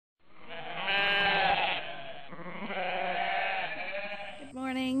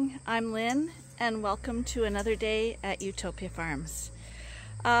I'm Lynn, and welcome to another day at Ewetopia Farms.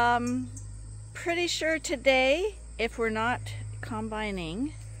 Pretty sure today, if we're not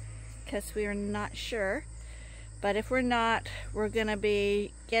combining, because we are not sure, but if we're not, we're going to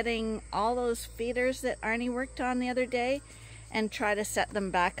be getting all those feeders that Arnie worked on the other day and try to set them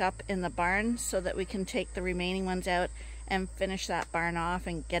back up in the barn so that we can take the remaining ones out and finish that barn off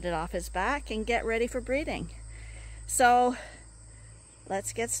and get it off his back and get ready for breeding. So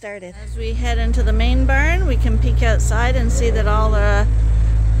let's get started. As we head into the main barn, we can peek outside and see that all the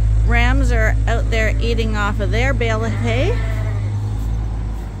rams are out there eating off of their bale of hay.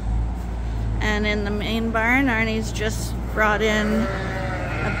 And in the main barn, Arnie's just brought in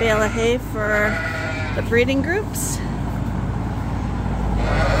a bale of hay for the breeding groups.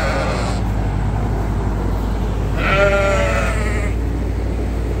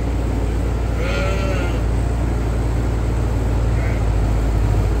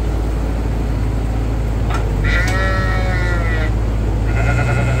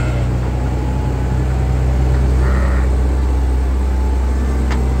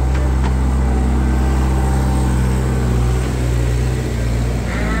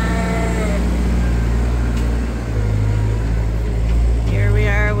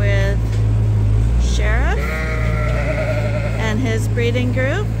 Breeding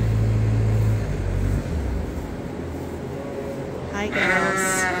group. Hi, girls.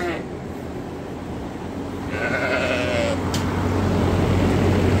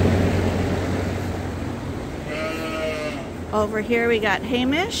 Over here we got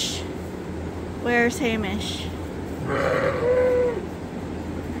Hamish. Where's Hamish?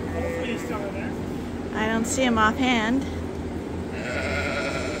 I don't see him offhand.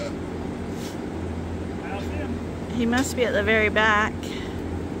 He must be at the very back.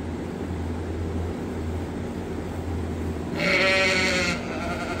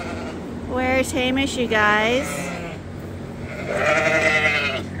 Where's Hamish, you guys?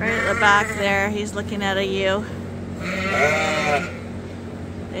 Right at the back there. He's looking at a ewe.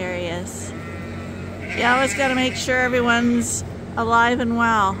 There he is. You always got to make sure everyone's alive and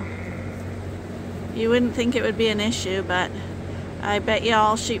well. You wouldn't think it would be an issue, but I bet you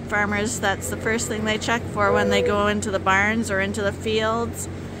all sheep farmers, that's the first thing they check for when they go into the barns or into the fields.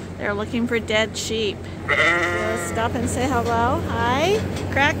 They're looking for dead sheep. So stop and say hello. Hi,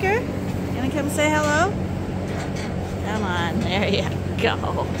 Cracker. You gonna come say hello? Come on, there you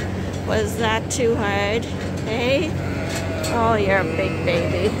go. Was that too hard? Hey? Oh, you're a big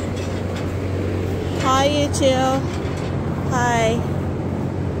baby. Hi, you two. Hi.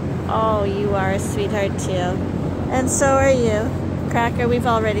 Oh, you are a sweetheart too. And so are you. Cracker, we've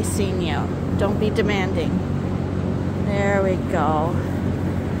already seen you. Don't be demanding. There we go.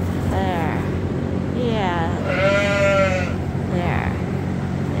 There. Yeah. There.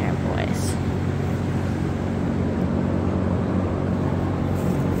 There, boys.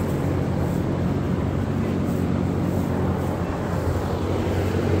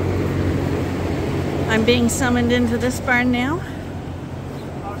 I'm being summoned into this barn now.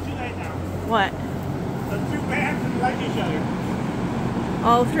 Oh, too late now. What? The two vans like each other.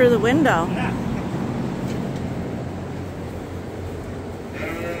 All through the window. Yeah.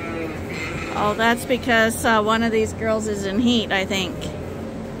 Oh, that's because one of these girls is in heat, I think.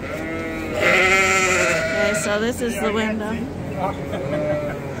 Okay, so this is the window.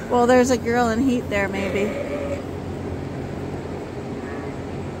 Well, there's a girl in heat there, maybe.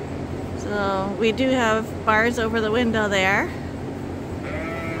 So we do have bars over the window there.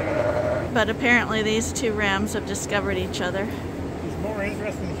 But apparently these two rams have discovered each other. He's more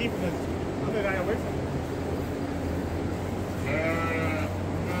interested in keeping the other guy away from him.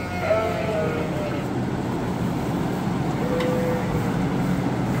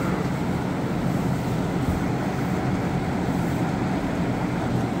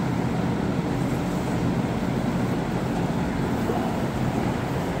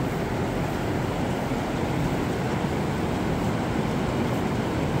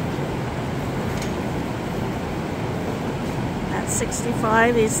 At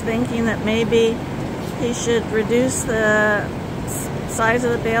 65, he's thinking that maybe he should reduce the size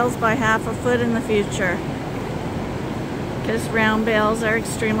of the bales by half a foot in the future, because round bales are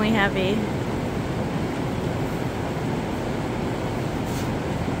extremely heavy.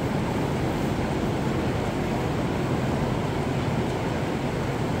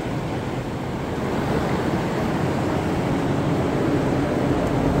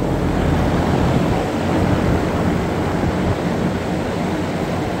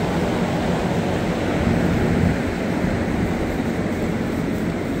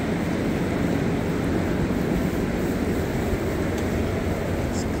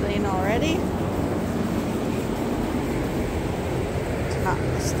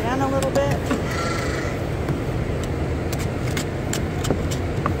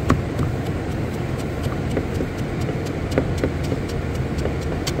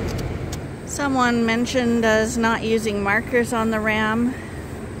 Someone mentioned us not using markers on the ram.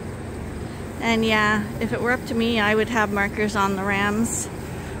 And yeah, if it were up to me, I would have markers on the rams.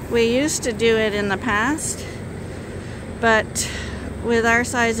 We used to do it in the past, but with our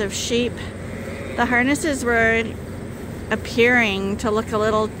size of sheep, the harnesses were appearing to look a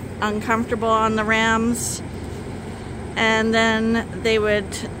little uncomfortable on the rams, and then they would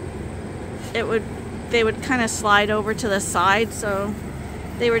kind of slide over to the side, so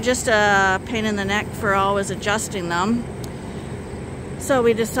they were just a pain in the neck for always adjusting them. So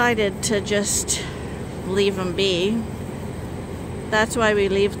we decided to just leave them be. That's why we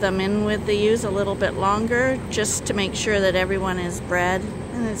leave them in with the ewes a little bit longer, just to make sure that everyone is bred,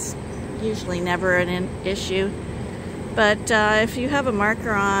 and it's usually never an issue. But if you have a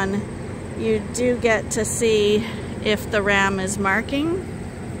marker on, you do get to see if the ram is marking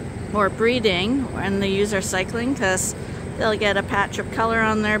or breeding when the ewes are cycling, because they'll get a patch of color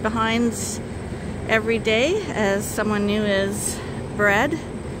on their behinds every day as someone new is bred.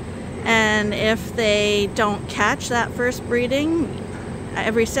 And if they don't catch that first breeding,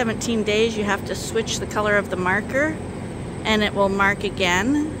 every 17 days you have to switch the color of the marker and it will mark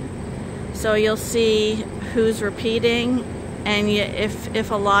again. So you'll see who's repeating, and if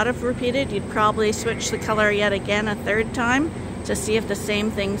a lot have repeated, you'd probably switch the color yet again a third time to see if the same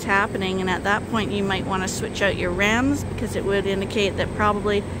thing's happening, and at that point you might want to switch out your rams, because it would indicate that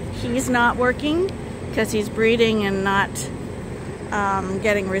probably he's not working because he's breeding and not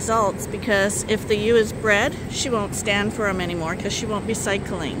getting results. Because if the ewe is bred, she won't stand for him anymore because she won't be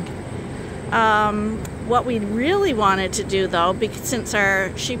cycling. What we really wanted to do though, because since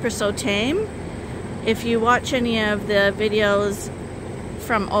our sheep are so tame, if you watch any of the videos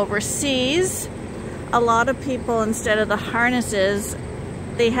from overseas, a lot of people, instead of the harnesses,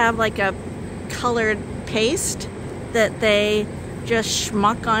 they have like a colored paste that they just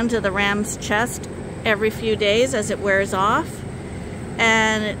schmuck onto the ram's chest every few days as it wears off.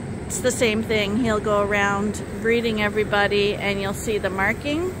 And it's the same thing. He'll go around breeding everybody and you'll see the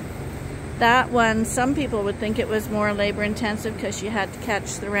marking. That one, some people would think it was more labor intensive because you had to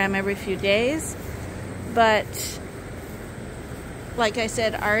catch the ram every few days. But like I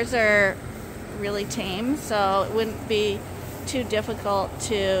said, ours are really tame, so it wouldn't be too difficult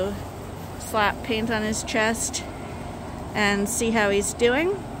to slap paint on his chest and see how he's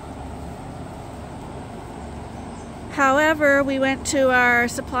doing. However, we went to our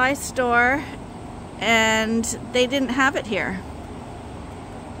supply store and they didn't have it here.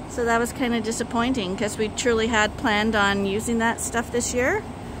 So that was kind of disappointing because we truly had planned on using that stuff this year.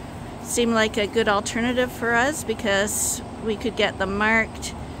 Seemed like a good alternative for us because we could get them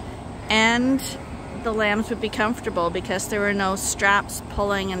marked and the lambs would be comfortable because there were no straps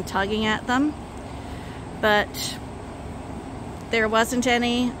pulling and tugging at them. But there wasn't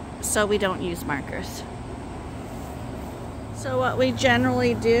any, so we don't use markers. So what we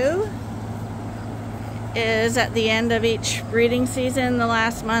generally do is at the end of each breeding season, the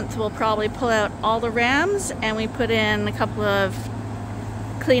last month, we'll probably pull out all the rams and we put in a couple of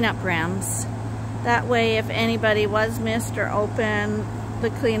cleanup rams. That way, if anybody was missed or open, the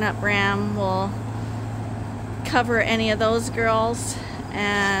cleanup ram will cover any of those girls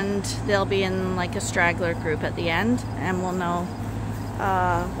and they'll be in like a straggler group at the end and we'll know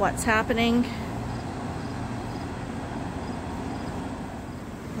what's happening.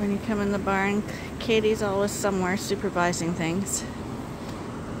 When you come in the barn, Katie's always somewhere supervising things.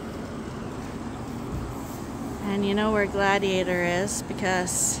 And you know where Gladiator is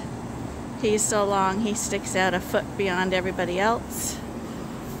because he's so long he sticks out a foot beyond everybody else.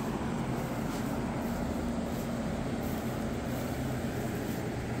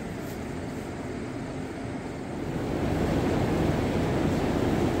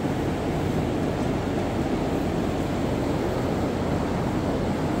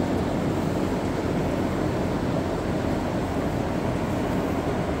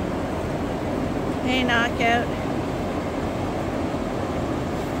 Hey, Knockout.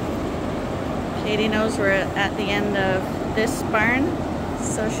 Katie knows we're at the end of this barn,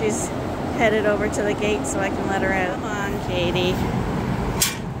 so she's headed over to the gate so I can let her out. Come on, Katie.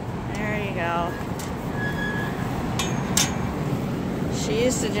 There you go. She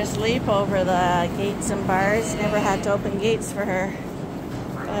used to just leap over the gates and bars, never had to open gates for her.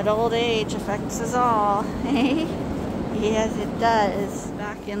 But old age affects us all, eh? Yes, it does.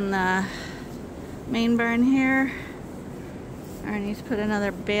 Back in the main barn here. Arnie's put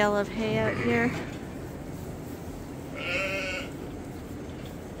another bale of hay out here.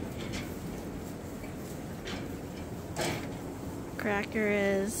 Cracker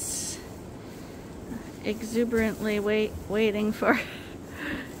is exuberantly waiting for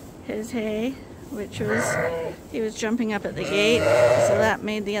his hay, which was, he was jumping up at the gate, so that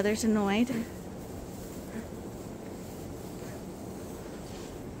made the others annoyed.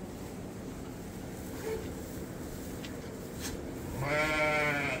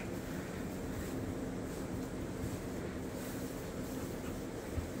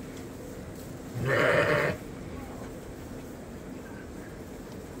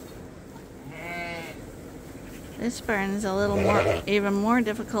 This barn is a little more, even more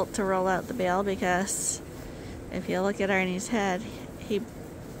difficult to roll out the bale, because if you look at Arnie's head, he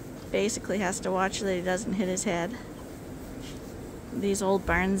basically has to watch that he doesn't hit his head. These old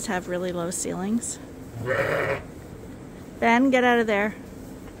barns have really low ceilings. Ben, get out of there.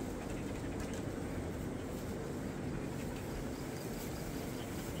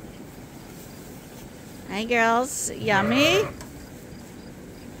 Hi girls, yummy?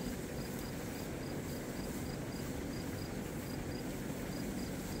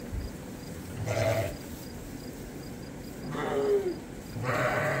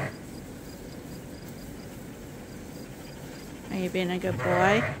 Are you being a good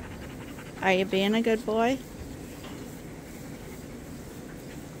boy? Are you being a good boy?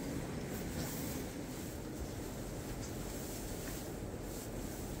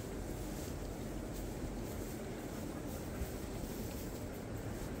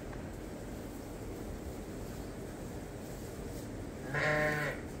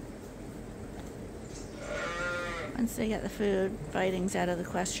 Once they get the food, fighting's out of the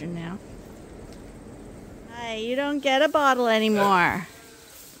question now. Hi, you don't get a bottle anymore.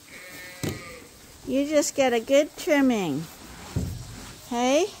 You just get a good trimming.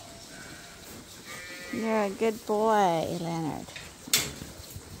 Hey? You're a good boy, Leonard.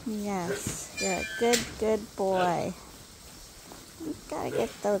 Yes, you're a good boy. You gotta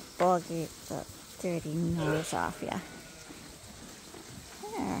get those boggy, the dirty nose off ya.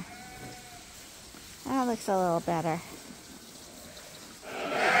 There. That looks a little better.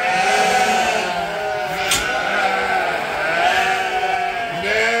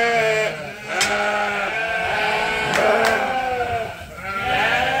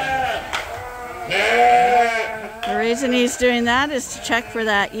 The reason he's doing that is to check for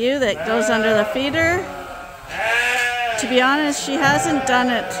that ewe that goes under the feeder. To be honest, she hasn't done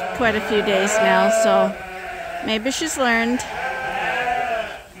it quite a few days now, so maybe she's learned.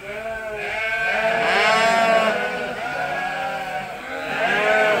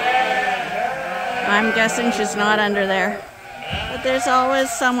 I'm guessing she's not under there. But there's always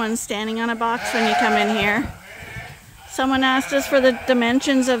someone standing on a box when you come in here. Someone asked us for the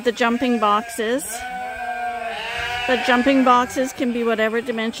dimensions of the jumping boxes. The jumping boxes can be whatever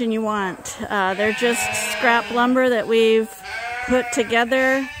dimension you want. They're just scrap lumber that we've put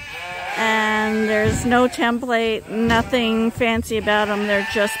together, and there's no template, nothing fancy about them. They're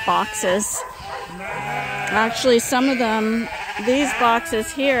just boxes. Actually, some of them, these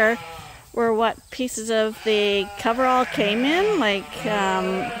boxes here, were what pieces of the coverall came in, like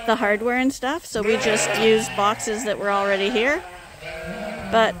the hardware and stuff. So we just used boxes that were already here.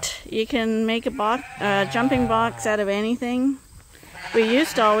 But you can make a jumping box out of anything. We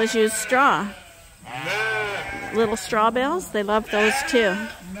used to always use straw. Little straw bales, they love those too.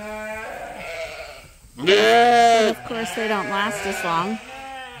 But of course they don't last as long.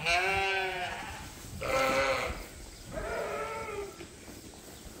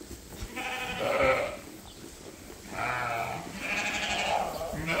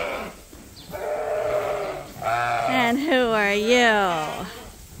 And who are you?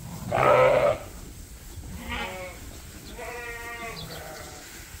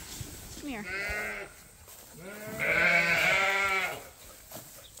 Come here.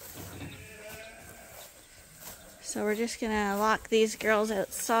 So we're just gonna lock these girls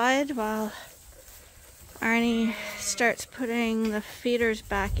outside while Arnie starts putting the feeders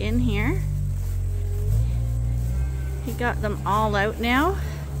back in here. He got them all out now.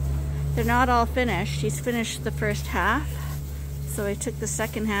 They're not all finished. He's finished the first half. So he took the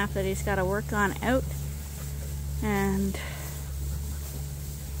second half that he's got to work on out. And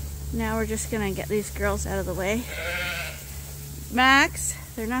now we're just going to get these girls out of the way. Max,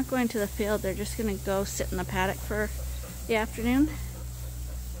 they're not going to the field. They're just going to go sit in the paddock for the afternoon.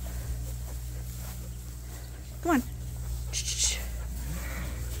 Come on.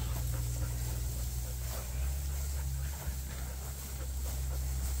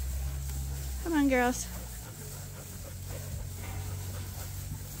 Come on, girls.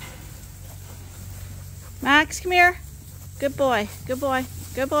 Max, come here. Good boy, good boy,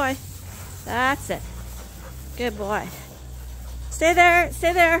 good boy. That's it. Good boy. Stay there,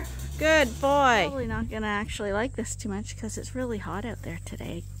 stay there. Good boy. Probably not gonna actually like this too much because it's really hot out there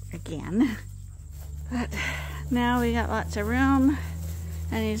today. again. But now we got lots of room,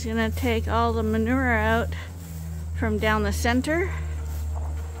 and he's gonna take all the manure out from down the center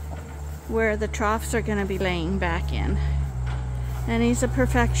where the troughs are gonna be laying back in. And he's a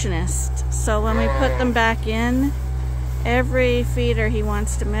perfectionist, so when we put them back in, every feeder he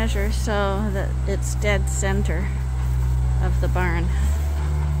wants to measure so that it's dead center of the barn.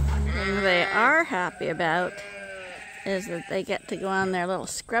 One thing they are happy about is that they get to go on their little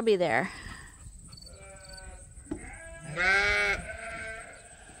scrubby there.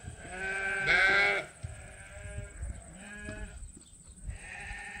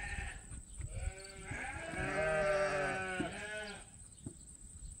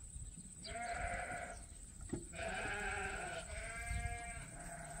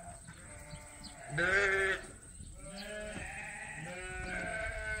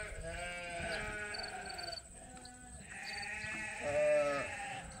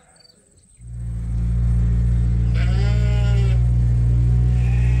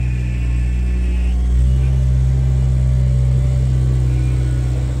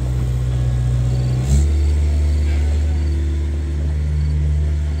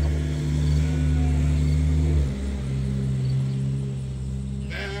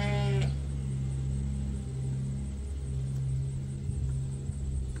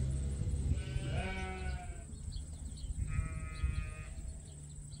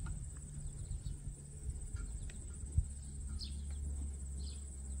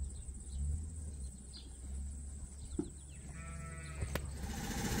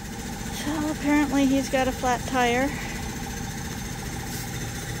 Apparently he's got a flat tire.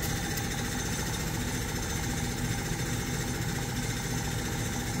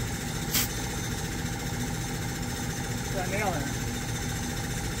 Got a nail in it.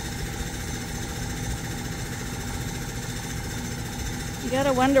 You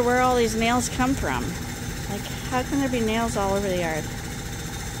gotta wonder where all these nails come from. Like, how can there be nails all over the yard?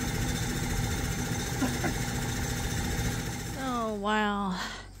 So while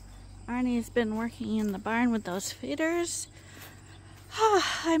Arnie's been working in the barn with those feeders,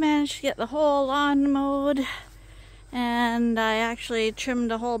 I managed to get the whole lawn mowed, and I actually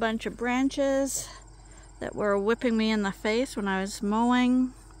trimmed a whole bunch of branches that were whipping me in the face when I was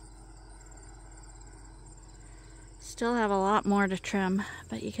mowing. Still have a lot more to trim,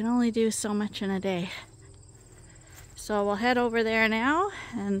 but you can only do so much in a day. So we'll head over there now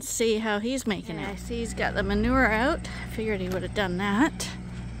and see how he's making it. I see he's got the manure out. Figured he would have done that.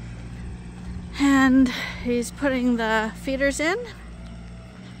 And he's putting the feeders in.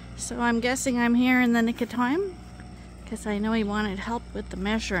 So I'm guessing I'm here in the nick of time, because I know he wanted help with the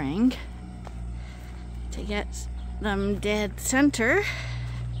measuring to get them dead center.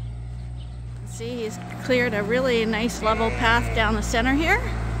 See, he's cleared a really nice level path down the center here.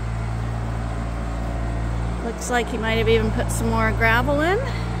 Looks like he might have even put some more gravel in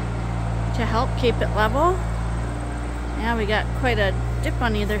to help keep it level. Yeah, we got quite a dip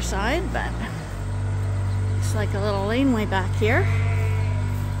on either side, but looks like a little laneway back here.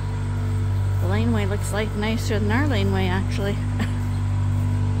 The laneway looks like nicer than our laneway, actually.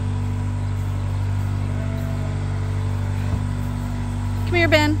 Come here,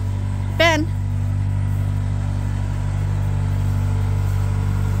 Ben. Ben.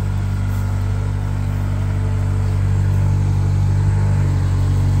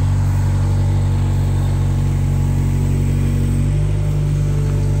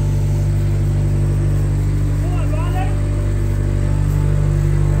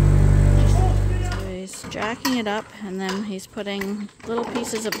 Jacking it up, and then he's putting little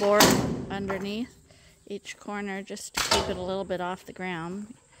pieces of board underneath each corner just to keep it a little bit off the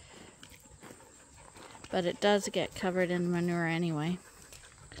ground. But it does get covered in manure anyway.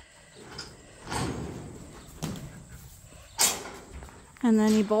 And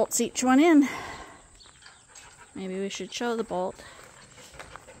then he bolts each one in. Maybe we should show the bolt.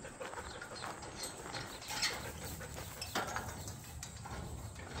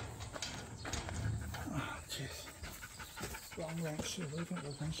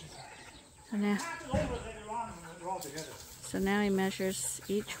 So now he measures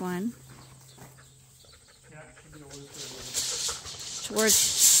each one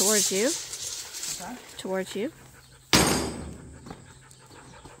towards you. Okay. Towards you.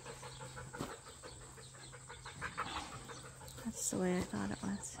 That's the way I thought it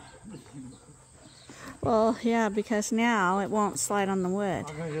was. Well, yeah, because now it won't slide on the wood.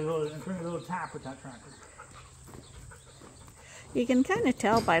 I'm going to get a little tap with that tractor. You can kind of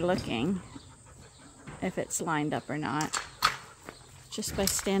tell by looking if it's lined up or not. Just by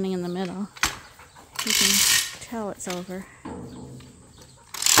standing in the middle, you can tell it's over.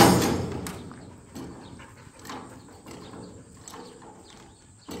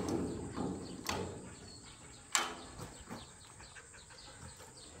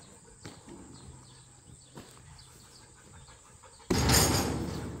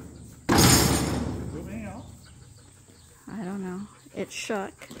 it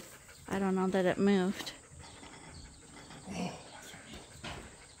shook. I don't know that it moved.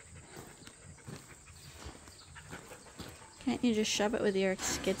 Can't you just shove it with your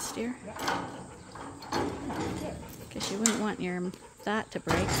skid steer? Because you wouldn't want that to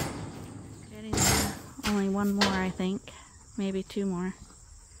break. Getting there. Only one more, I think. Maybe two more.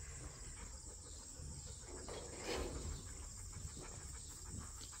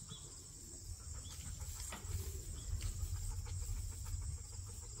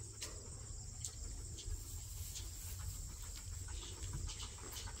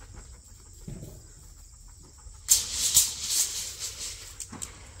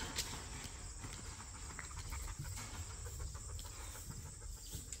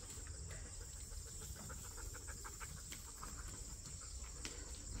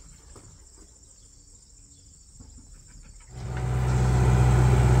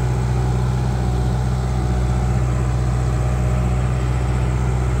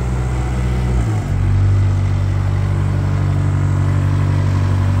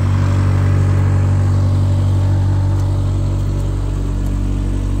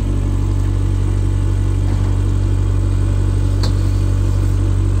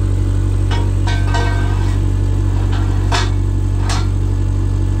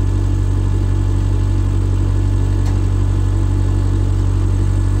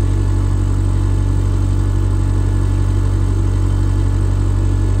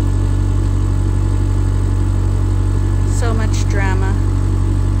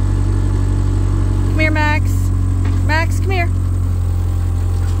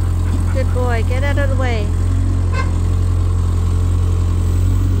 Get out of the way.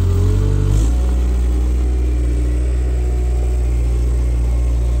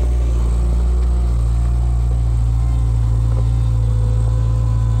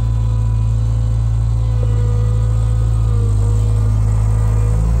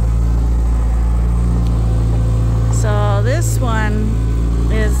 So this one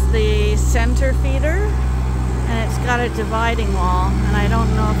is the center feeder. And it's got a dividing wall, and I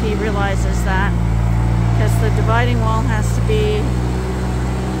don't know if he realizes that, because the dividing wall has to be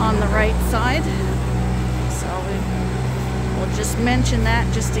on the right side. So we'll just mention that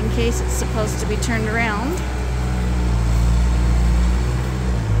just in case it's supposed to be turned around.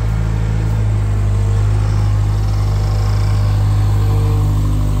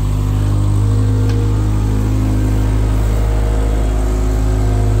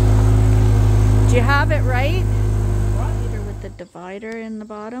 Do you have it right? With the divider in the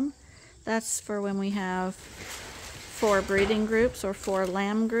bottom. That's for when we have 4 breeding groups or 4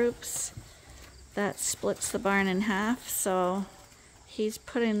 lamb groups. That splits the barn in half, so he's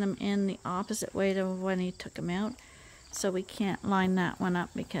putting them in the opposite way to when he took them out. So we can't line that one up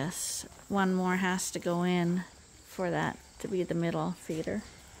because one more has to go in for that to be the middle feeder.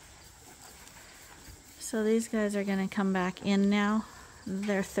 So these guys are going to come back in now.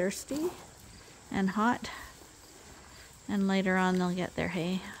 They're thirsty and hot, and later on they'll get their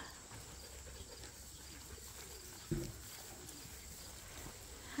hay.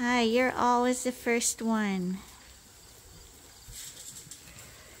 Hi, you're always the first one.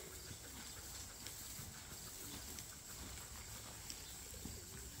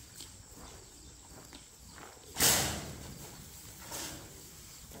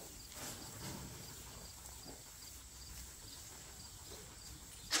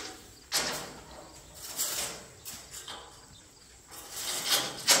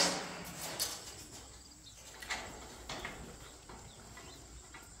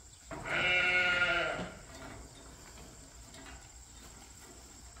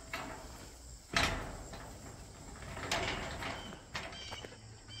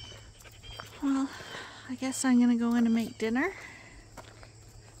 Well, I guess I'm gonna go in and make dinner.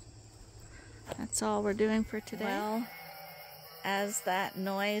 That's all we're doing for today. Well, as that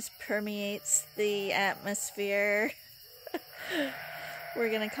noise permeates the atmosphere, we're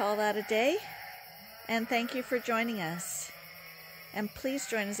gonna call that a day. And thank you for joining us. And please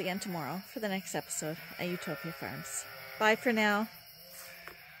join us again tomorrow for the next episode at Ewetopia Farms. Bye for now.